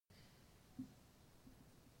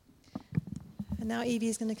And now Evie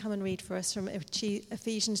is going to come and read for us from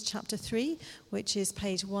Ephesians chapter 3, which is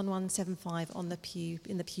page 1175 on the pew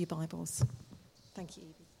in the Pew Bibles. Thank you,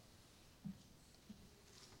 Evie.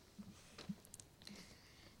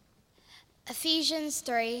 Ephesians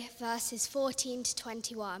 3, verses 14 to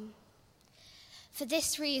 21. For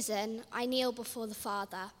this reason I kneel before the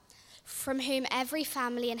Father, from whom every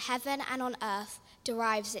family in heaven and on earth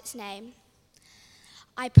derives its name.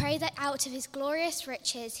 I pray that out of his glorious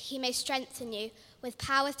riches he may strengthen you with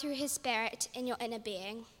power through his Spirit in your inner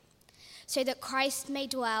being, so that Christ may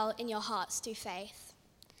dwell in your hearts through faith.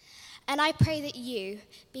 And I pray that you,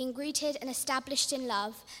 being rooted and established in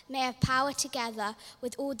love, may have power together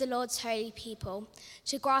with all the Lord's holy people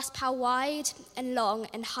to grasp how wide and long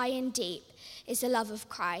and high and deep is the love of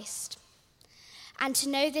Christ, and to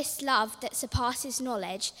know this love that surpasses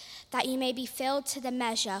knowledge, that you may be filled to the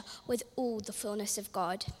measure with all the fullness of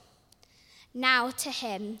God. Now to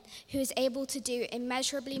him who is able to do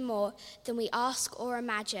immeasurably more than we ask or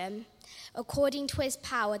imagine, according to his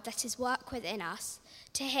power that is work within us,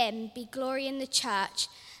 to him be glory in the church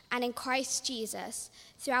and in Christ Jesus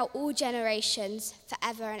throughout all generations,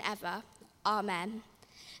 forever and ever. Amen.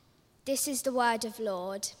 This is the word of the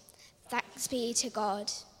Lord. Thanks be to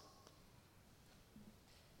God.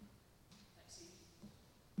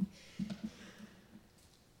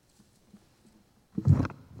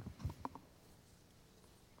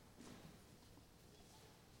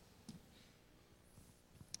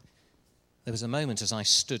 There was a moment as I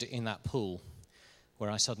stood in that pool where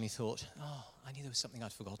I suddenly thought, oh, I knew there was something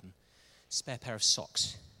I'd forgotten. Spare pair of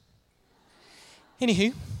socks. Anywho,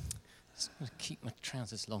 I'm going to keep my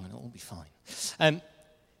trousers long and it'll all be fine.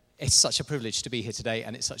 It's such a privilege to be here today,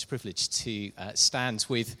 and it's such a privilege to stand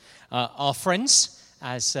with our friends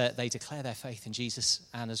as they declare their faith in Jesus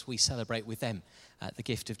and as we celebrate with them the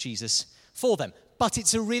gift of Jesus for them. But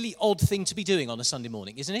it's a really odd thing to be doing on a Sunday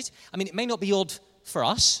morning, isn't it? I mean, it may not be odd for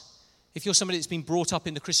us. If you're somebody that's been brought up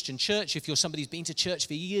in the Christian church, if you're somebody who's been to church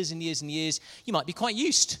for years and years and years, you might be quite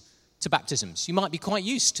used to baptisms. You might be quite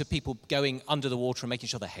used to people going under the water and making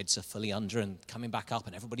sure their heads are fully under and coming back up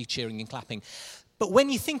and everybody cheering and clapping. But when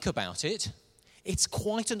you think about it, it's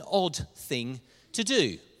quite an odd thing to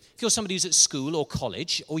do. If you're somebody who's at school or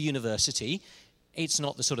college or university, it's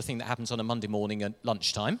not the sort of thing that happens on a Monday morning at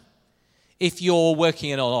lunchtime. If you're working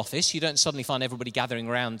in an office, you don't suddenly find everybody gathering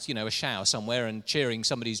around, a shower somewhere and cheering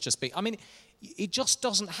somebody who's just been... I mean, it just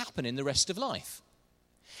doesn't happen in the rest of life.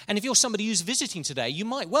 And if you're somebody who's visiting today, you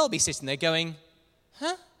might well be sitting there going,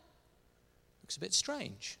 looks a bit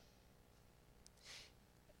strange.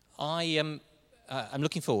 I'm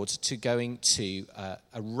looking forward to going to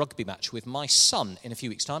a rugby match with my son in a few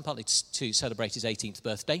weeks' time, partly to celebrate his 18th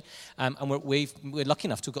birthday. And we're lucky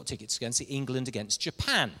enough to have got tickets to go and see England against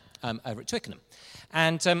Japan over at Twickenham.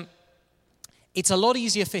 And it's a lot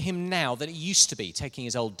easier for him now than it used to be taking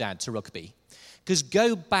his old dad to rugby. Because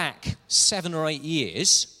go back 7 or 8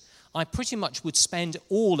 years, I pretty much would spend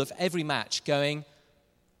all of every match going,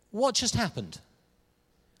 what just happened?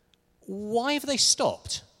 Why have they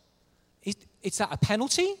stopped? Is that a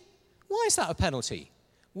penalty? Why is that a penalty?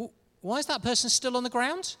 Why is that person still on the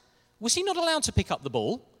ground? Was he not allowed to pick up the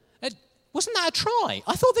ball? Wasn't that a try?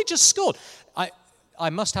 I thought they just scored. I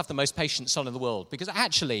must have the most patient son in the world, because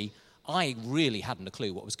actually I really hadn't a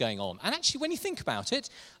clue what was going on. And actually, when you think about it,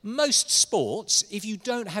 most sports, if you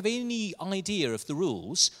don't have any idea of the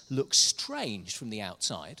rules, look strange from the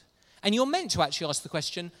outside. And you're meant to actually ask the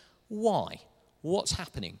question, why? What's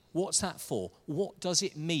happening? What's that for? What does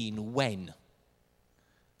it mean when?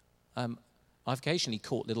 I've occasionally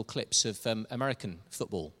caught little clips of American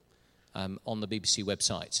football on the BBC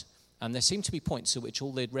website, and there seem to be points at which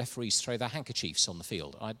all the referees throw their handkerchiefs on the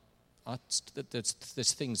field.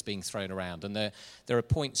 There's things being thrown around, and there are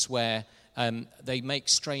points where they make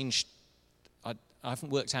strange... I haven't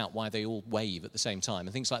worked out why they all wave at the same time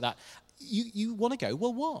and things like that. You want to go,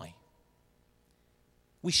 well, why?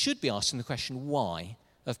 We should be asking the question, why,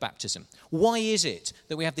 of baptism? Why is it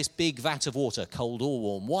that we have this big vat of water, cold or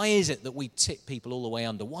warm? Why is it that we tip people all the way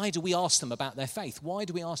under? Why do we ask them about their faith? Why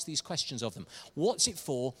do we ask these questions of them? What's it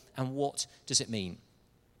for, and what does it mean?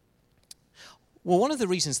 Well, one of the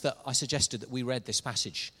reasons that I suggested that we read this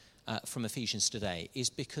passage from Ephesians today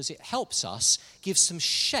is because it helps us give some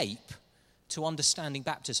shape to understanding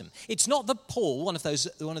baptism. It's not that Paul, one of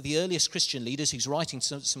the earliest Christian leaders who's writing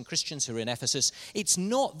to some Christians who are in Ephesus, it's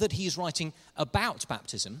not that he's writing about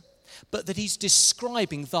baptism, but that he's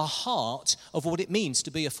describing the heart of what it means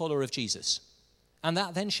to be a follower of Jesus. And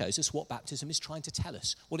that then shows us what baptism is trying to tell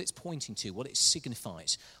us, what it's pointing to, what it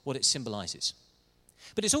signifies, what it symbolizes.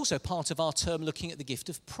 But it's also part of our term looking at the gift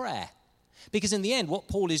of prayer. Because in the end, what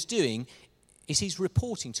Paul is doing is he's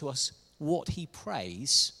reporting to us what he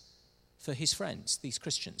prays for his friends, these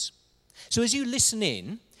Christians. So as you listen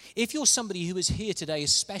in, if you're somebody who is here today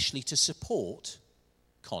especially to support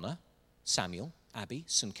Connor, Samuel, Abby,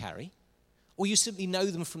 St. Carrie, or you simply know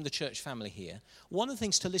them from the church family here, one of the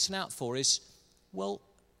things to listen out for is, well,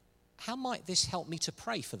 how might this help me to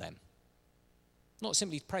pray for them? Not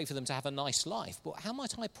simply pray for them to have a nice life, but how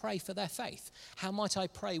might I pray for their faith? How might I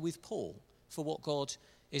pray with Paul for what God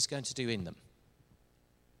is going to do in them?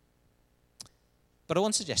 But I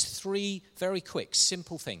want to suggest 3 very quick,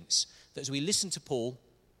 simple things that as we listen to Paul,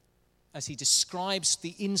 as he describes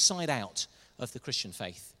the inside out of the Christian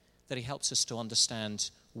faith, that he helps us to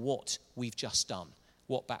understand what we've just done,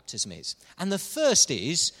 what baptism is. And the first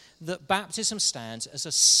is that baptism stands as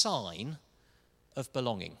a sign of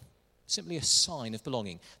belonging. Simply a sign of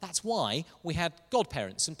belonging. That's why we had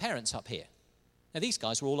godparents and parents up here. Now, these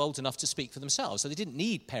guys were all old enough to speak for themselves, so they didn't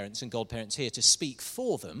need parents and godparents here to speak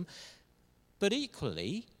for them. But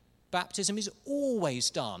equally, baptism is always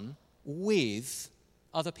done with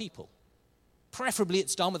other people. Preferably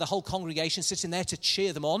it's done with the whole congregation sitting there to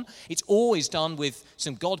cheer them on. It's always done with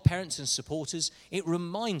some godparents and supporters. It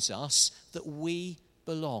reminds us that we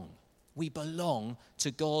belong. We belong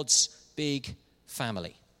to God's big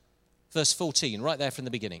family. Verse 14, right there from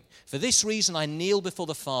the beginning. For this reason I kneel before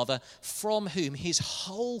the Father, from whom his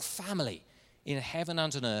whole family in heaven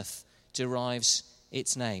and on earth derives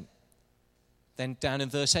its name. Then down in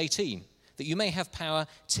verse 18, that you may have power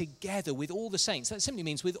together with all the saints. That simply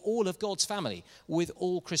means with all of God's family, with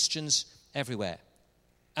all Christians everywhere.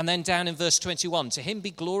 And then down in verse 21, to him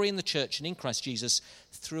be glory in the church and in Christ Jesus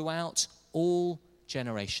throughout all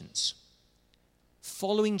generations.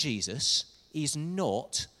 Following Jesus is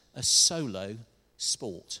not a solo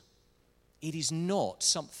sport. It is not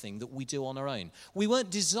something that we do on our own. We weren't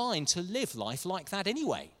designed to live life like that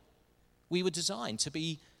anyway. We were designed to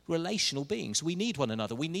be relational beings. We need one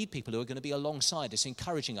another. We need people who are going to be alongside us,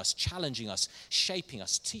 encouraging us, challenging us, shaping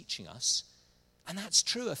us, teaching us. And that's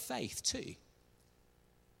true of faith too.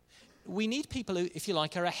 We need people who, if you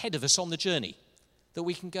like, are ahead of us on the journey, that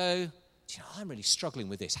we can go, I'm really struggling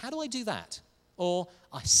with this. How do I do that? Or,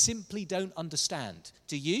 I simply don't understand.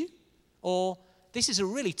 Do you? Or, this is a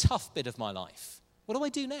really tough bit of my life. What do I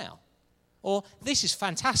do now? Or, this is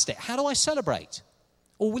fantastic. How do I celebrate?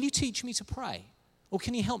 Or, will you teach me to pray? Or,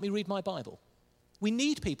 can you help me read my Bible? We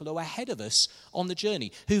need people who are ahead of us on the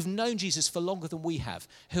journey, who've known Jesus for longer than we have,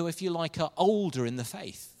 who, if you like, are older in the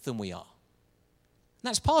faith than we are. And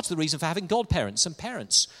that's part of the reason for having godparents and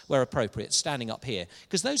parents, where appropriate, standing up here,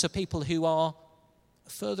 because those are people who are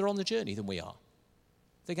further on the journey than we are.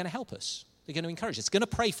 They're going to help us. They're going to encourage us. They're going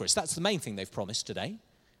to pray for us. That's the main thing they've promised today.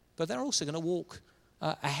 But they're also going to walk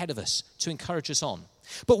ahead of us to encourage us on.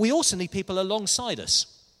 But we also need people alongside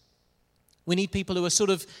us. We need people who are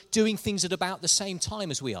sort of doing things at about the same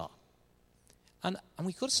time as we are. And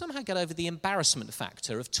we've got to somehow get over the embarrassment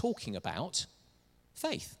factor of talking about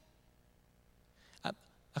faith.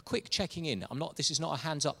 A quick checking in. This is not a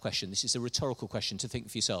hands up question. This is a rhetorical question to think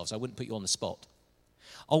for yourselves. I wouldn't put you on the spot.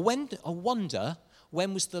 I wonder,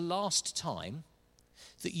 when was the last time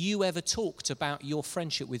that you ever talked about your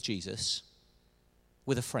friendship with Jesus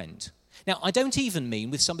with a friend? Now, I don't even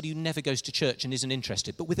mean with somebody who never goes to church and isn't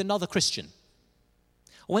interested, but with another Christian.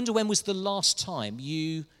 I wonder, when was the last time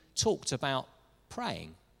you talked about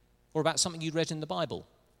praying or about something you'd read in the Bible?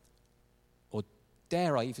 Or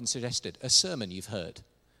dare I even suggest it, a sermon you've heard?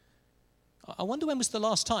 I wonder, when was the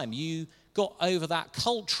last time you got over that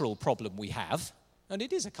cultural problem we have, and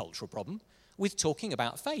it is a cultural problem, with talking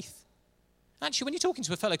about faith. Actually, when you're talking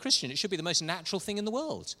to a fellow Christian, it should be the most natural thing in the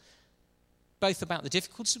world. Both about the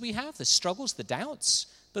difficulties we have, the struggles, the doubts,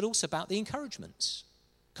 but also about the encouragements.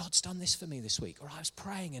 God's done this for me this week. Or I was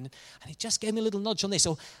praying and it just gave me a little nudge on this.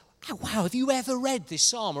 Or, oh, wow, have you ever read this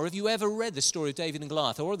psalm? Or have you ever read the story of David and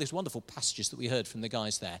Goliath? Or all these wonderful passages that we heard from the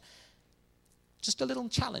guys there. Just a little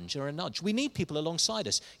challenge or a nudge. We need people alongside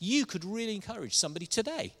us. You could really encourage somebody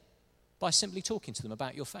today by simply talking to them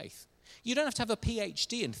about your faith. You don't have to have a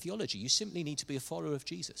PhD in theology. You simply need to be a follower of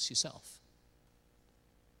Jesus yourself.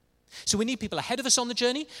 So we need people ahead of us on the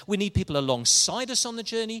journey. We need people alongside us on the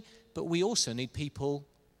journey. But we also need people,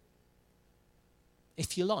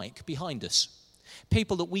 if you like, behind us.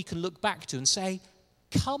 People that we can look back to and say,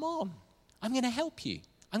 come on, I'm going to help you.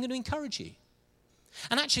 I'm going to encourage you.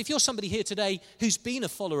 And actually, if you're somebody here today who's been a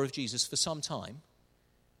follower of Jesus for some time,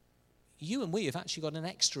 you and we have actually got an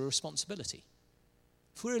extra responsibility.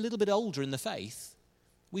 If we're a little bit older in the faith,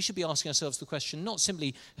 we should be asking ourselves the question, not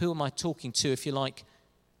simply who am I talking to, if you like,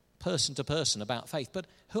 person to person about faith, but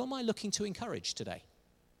who am I looking to encourage today?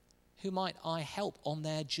 Who might I help on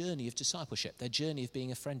their journey of discipleship, their journey of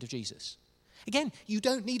being a friend of Jesus? Again, you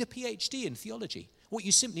don't need a PhD in theology. What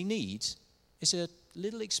you simply need is a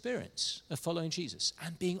little experience of following Jesus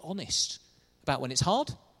and being honest about when it's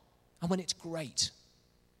hard and when it's great,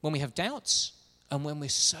 when we have doubts and when we're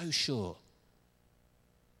so sure.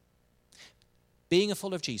 Being a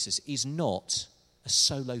follower of Jesus is not a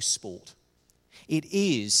solo sport. It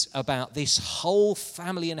is about this whole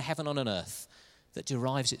family in heaven and on earth that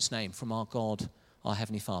derives its name from our God, our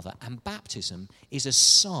Heavenly Father. And baptism is a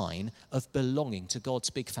sign of belonging to God's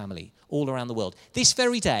big family all around the world. This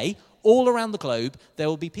very day, all around the globe, there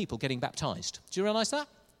will be people getting baptized. Do you realize that?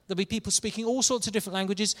 There'll be people speaking all sorts of different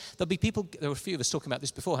languages. There were a few of us talking about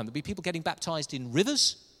this beforehand. There'll be people getting baptized in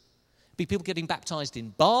rivers. There'll be people getting baptized in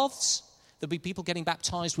baths. There'll be people getting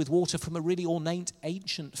baptized with water from a really ornate,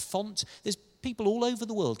 ancient font. There's people all over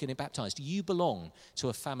the world getting baptized. You belong to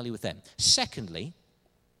a family with them. Secondly,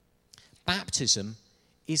 baptism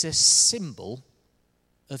is a symbol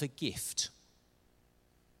of a gift.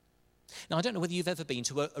 Now, I don't know whether you've ever been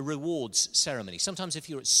to a rewards ceremony. Sometimes if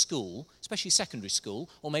you're at school, especially secondary school,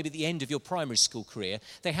 or maybe at the end of your primary school career,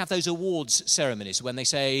 they have those awards ceremonies when they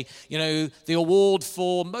say, the award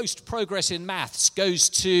for most progress in maths goes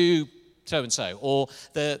to so-and-so, or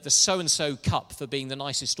the so-and-so cup for being the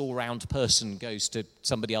nicest all-round person goes to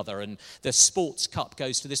somebody other, and the sports cup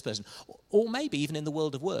goes to this person. Or maybe even in the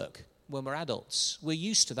world of work, when we're adults, we're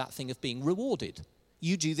used to that thing of being rewarded.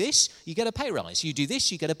 You do this, you get a pay rise. You do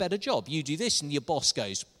this, you get a better job. You do this, and your boss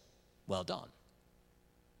goes, well done.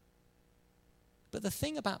 But the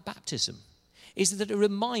thing about baptism is that it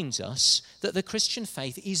reminds us that the Christian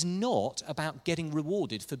faith is not about getting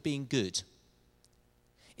rewarded for being good.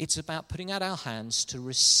 It's about putting out our hands to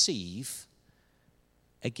receive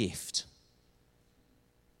a gift.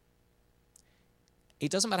 It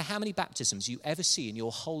doesn't matter how many baptisms you ever see in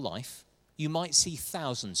your whole life. You might see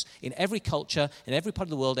thousands in every culture, in every part of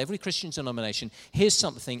the world, every Christian denomination. Here's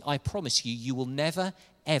something I promise you will never,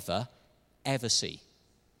 ever, ever see.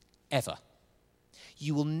 Ever.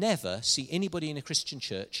 You will never see anybody in a Christian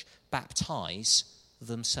church baptize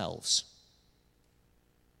themselves.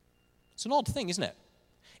 It's an odd thing, isn't it?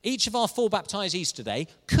 Each of our 4 baptizees today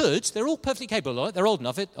they're all perfectly capable of it, they're old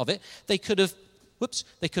enough of it, they could have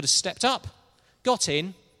stepped up, got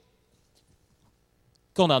in,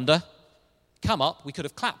 gone under, come up, we could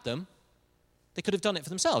have clapped them. They could have done it for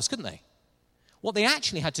themselves, couldn't they? What they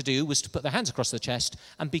actually had to do was to put their hands across their chest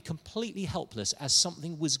and be completely helpless as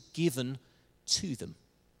something was given to them.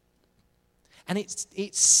 And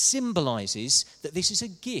it symbolizes that this is a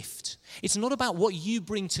gift. It's not about what you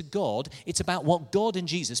bring to God, it's about what God in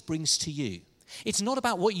Jesus brings to you. It's not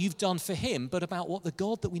about what you've done for him, but about what the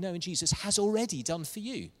God that we know in Jesus has already done for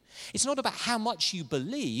you. It's not about how much you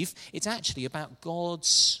believe, it's actually about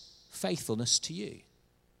God's faithfulness to you.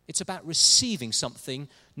 It's about receiving something,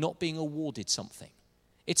 not being awarded something.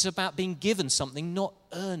 It's about being given something, not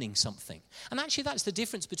earning something. And actually that's the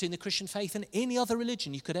difference between the Christian faith and any other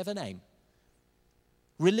religion you could ever name.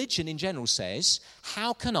 Religion in general says,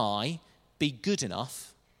 how can I be good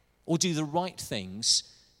enough or do the right things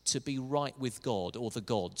to be right with God or the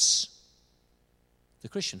gods? The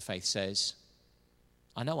Christian faith says,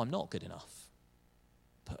 I know I'm not good enough,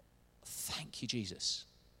 but thank you, Jesus,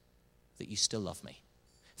 that you still love me.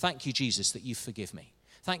 Thank you, Jesus, that you forgive me.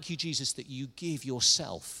 Thank you, Jesus, that you give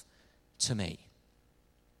yourself to me.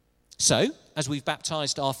 So, as we've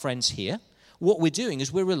baptized our friends here, what we're doing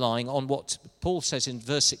is we're relying on what Paul says in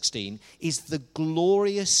verse 16 is the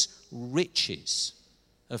glorious riches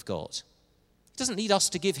of God. He doesn't need us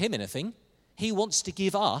to give him anything. He wants to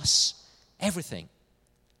give us everything.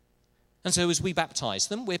 And so as we baptize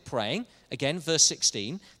them, we're praying, again, verse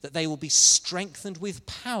 16, that they will be strengthened with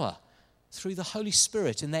power through the Holy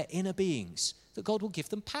Spirit in their inner beings, that God will give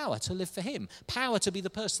them power to live for him, power to be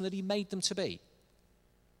the person that he made them to be.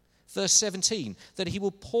 Verse 17, that he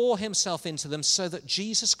will pour himself into them so that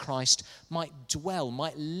Jesus Christ might dwell,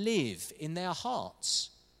 might live in their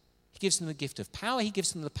hearts. He gives them the gift of power. He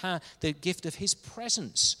gives them the gift of his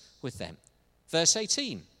presence with them. Verse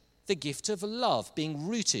 18, the gift of love, being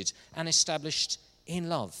rooted and established in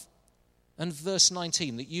love. And verse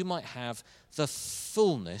 19, that you might have the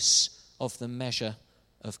fullness of the measure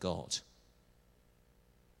of God.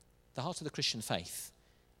 The heart of the Christian faith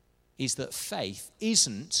is that faith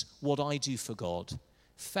isn't what I do for God.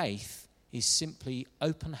 Faith is simply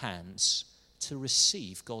open hands to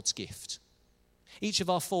receive God's gift. Each of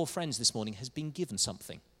our 4 friends this morning has been given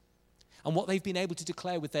something. And what they've been able to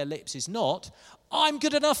declare with their lips is not, I'm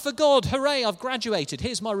good enough for God, hooray, I've graduated,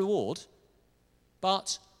 here's my reward.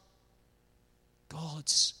 But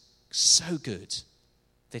God's so good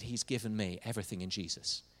that he's given me everything in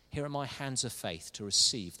Jesus. Here are my hands of faith to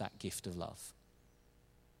receive that gift of love.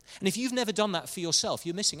 And if you've never done that for yourself,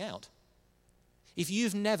 you're missing out. If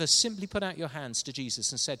you've never simply put out your hands to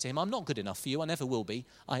Jesus and said to him, I'm not good enough for you, I never will be.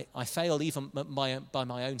 I fail even by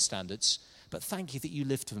my own standards. But thank you that you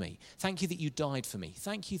lived for me. Thank you that you died for me.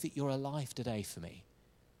 Thank you that you're alive today for me.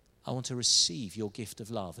 I want to receive your gift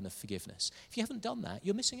of love and of forgiveness. If you haven't done that,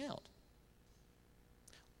 you're missing out.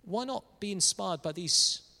 Why not be inspired by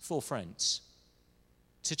these 4 friends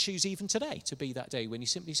to choose even today to be that day when you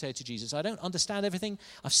simply say to Jesus, I don't understand everything.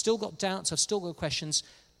 I've still got doubts. I've still got questions.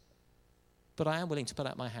 But I am willing to put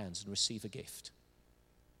out my hands and receive a gift.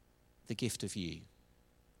 The gift of you.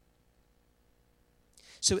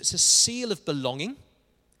 So it's a seal of belonging,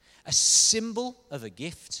 a symbol of a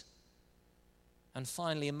gift, and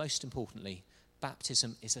finally, and most importantly,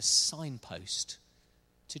 baptism is a signpost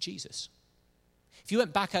to Jesus. If you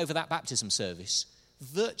went back over that baptism service,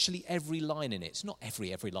 virtually every line in it, not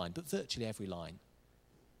every line, but virtually every line,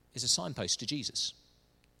 is a signpost to Jesus.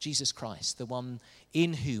 Jesus Christ, the one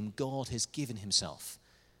in whom God has given himself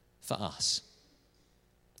for us.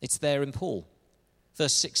 It's there in Paul.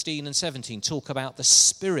 Verse 16 and 17 talk about the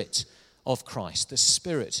Spirit of Christ, the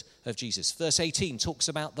Spirit of Jesus. Verse 18 talks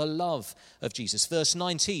about the love of Jesus. Verse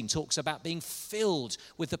 19 talks about being filled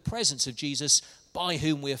with the presence of Jesus, by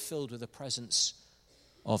whom we are filled with the presence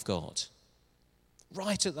of God.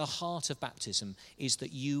 Right at the heart of baptism is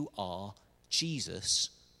that you are Jesus'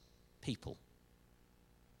 people.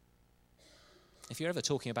 If you're ever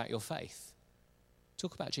talking about your faith,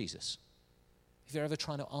 talk about Jesus. If you're ever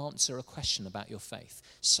trying to answer a question about your faith,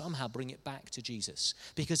 somehow bring it back to Jesus.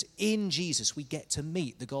 Because in Jesus, we get to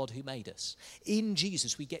meet the God who made us. In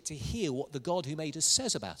Jesus, we get to hear what the God who made us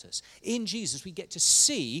says about us. In Jesus, we get to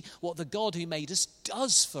see what the God who made us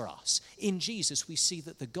does for us. In Jesus, we see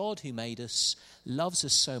that the God who made us loves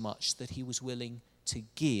us so much that he was willing to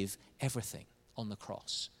give everything on the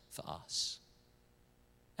cross for us.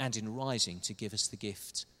 And in rising to give us the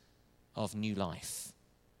gift of new life.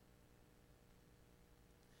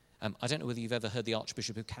 I don't know whether you've ever heard the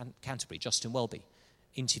Archbishop of Canterbury, Justin Welby,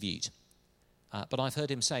 interviewed. But I've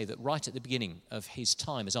heard him say that right at the beginning of his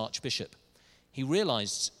time as Archbishop, he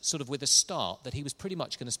realized sort of with a start that he was pretty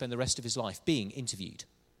much going to spend the rest of his life being interviewed.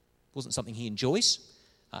 It wasn't something he enjoys.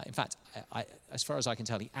 In fact, as far as I can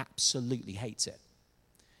tell, he absolutely hates it.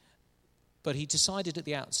 But he decided at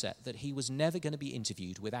the outset that he was never going to be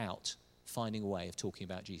interviewed without finding a way of talking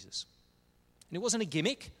about Jesus. And it wasn't a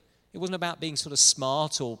gimmick. It wasn't about being sort of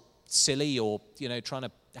smart or silly or, trying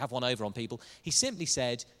to have one over on people. He simply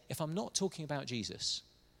said, if I'm not talking about Jesus,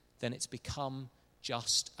 then it's become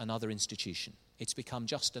just another institution. It's become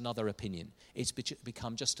just another opinion. It's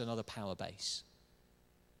become just another power base.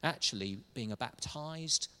 Actually, being a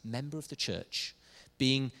baptized member of the church,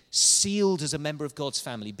 being sealed as a member of God's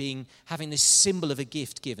family, having this symbol of a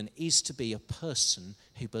gift given, is to be a person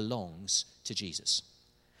who belongs to Jesus.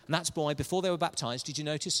 And that's why before they were baptized, did you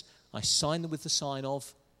notice? I signed them with the sign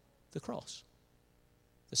of the cross,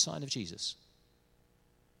 the sign of Jesus.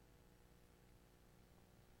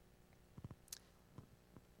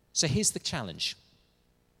 So here's the challenge.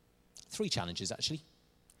 3 challenges, actually.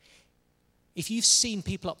 If you've seen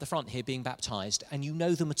people up the front here being baptized and you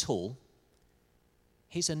know them at all,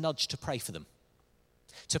 here's a nudge to pray for them.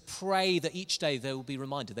 To pray that each day they will be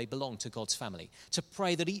reminded they belong to God's family. To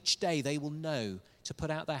pray that each day they will know to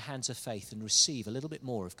put out their hands of faith and receive a little bit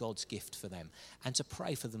more of God's gift for them. And to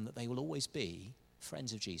pray for them that they will always be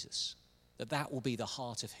friends of Jesus. That will be the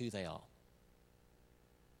heart of who they are.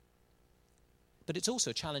 But it's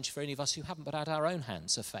also a challenge for any of us who haven't put out our own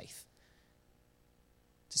hands of faith.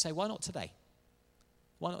 To say, why not today?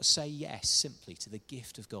 Why not say yes simply to the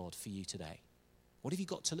gift of God for you today? What have you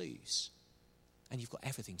got to lose? And you've got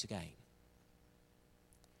everything to gain.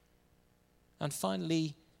 And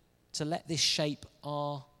finally, to let this shape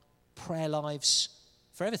our prayer lives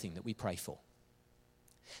for everything that we pray for.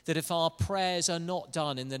 That if our prayers are not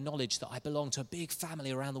done in the knowledge that I belong to a big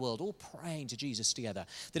family around the world, all praying to Jesus together,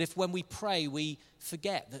 that if when we pray we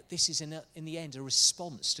forget that this is in the end a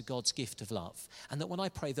response to God's gift of love, and that when I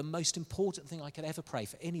pray, the most important thing I could ever pray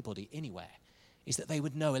for anybody, anywhere, is that they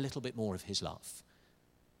would know a little bit more of his love,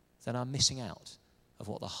 then I'm missing out of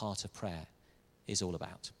what the heart of prayer is all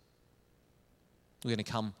about. We're going to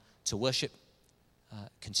come to worship,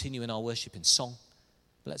 continue in our worship in song,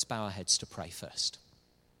 but let's bow our heads to pray first.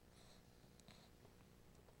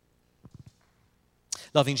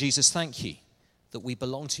 Loving Jesus, thank you that we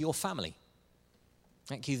belong to your family.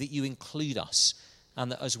 Thank you that you include us,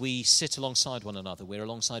 and that as we sit alongside one another, we're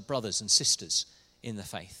alongside brothers and sisters in the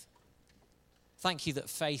faith. Thank you that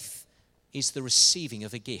faith is the receiving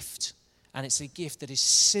of a gift. And it's a gift that is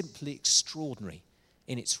simply extraordinary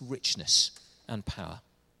in its richness and power.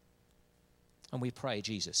 And we pray,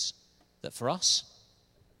 Jesus, that for us,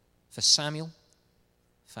 for Samuel,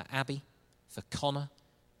 for Abby, for Connor,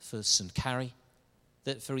 for St. Carrie,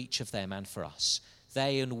 that for each of them and for us,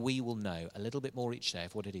 they and we will know a little bit more each day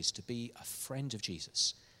of what it is to be a friend of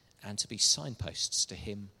Jesus and to be signposts to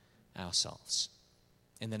him ourselves.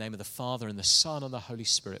 In the name of the Father and the Son and the Holy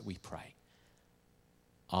Spirit we pray.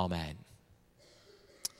 Amen.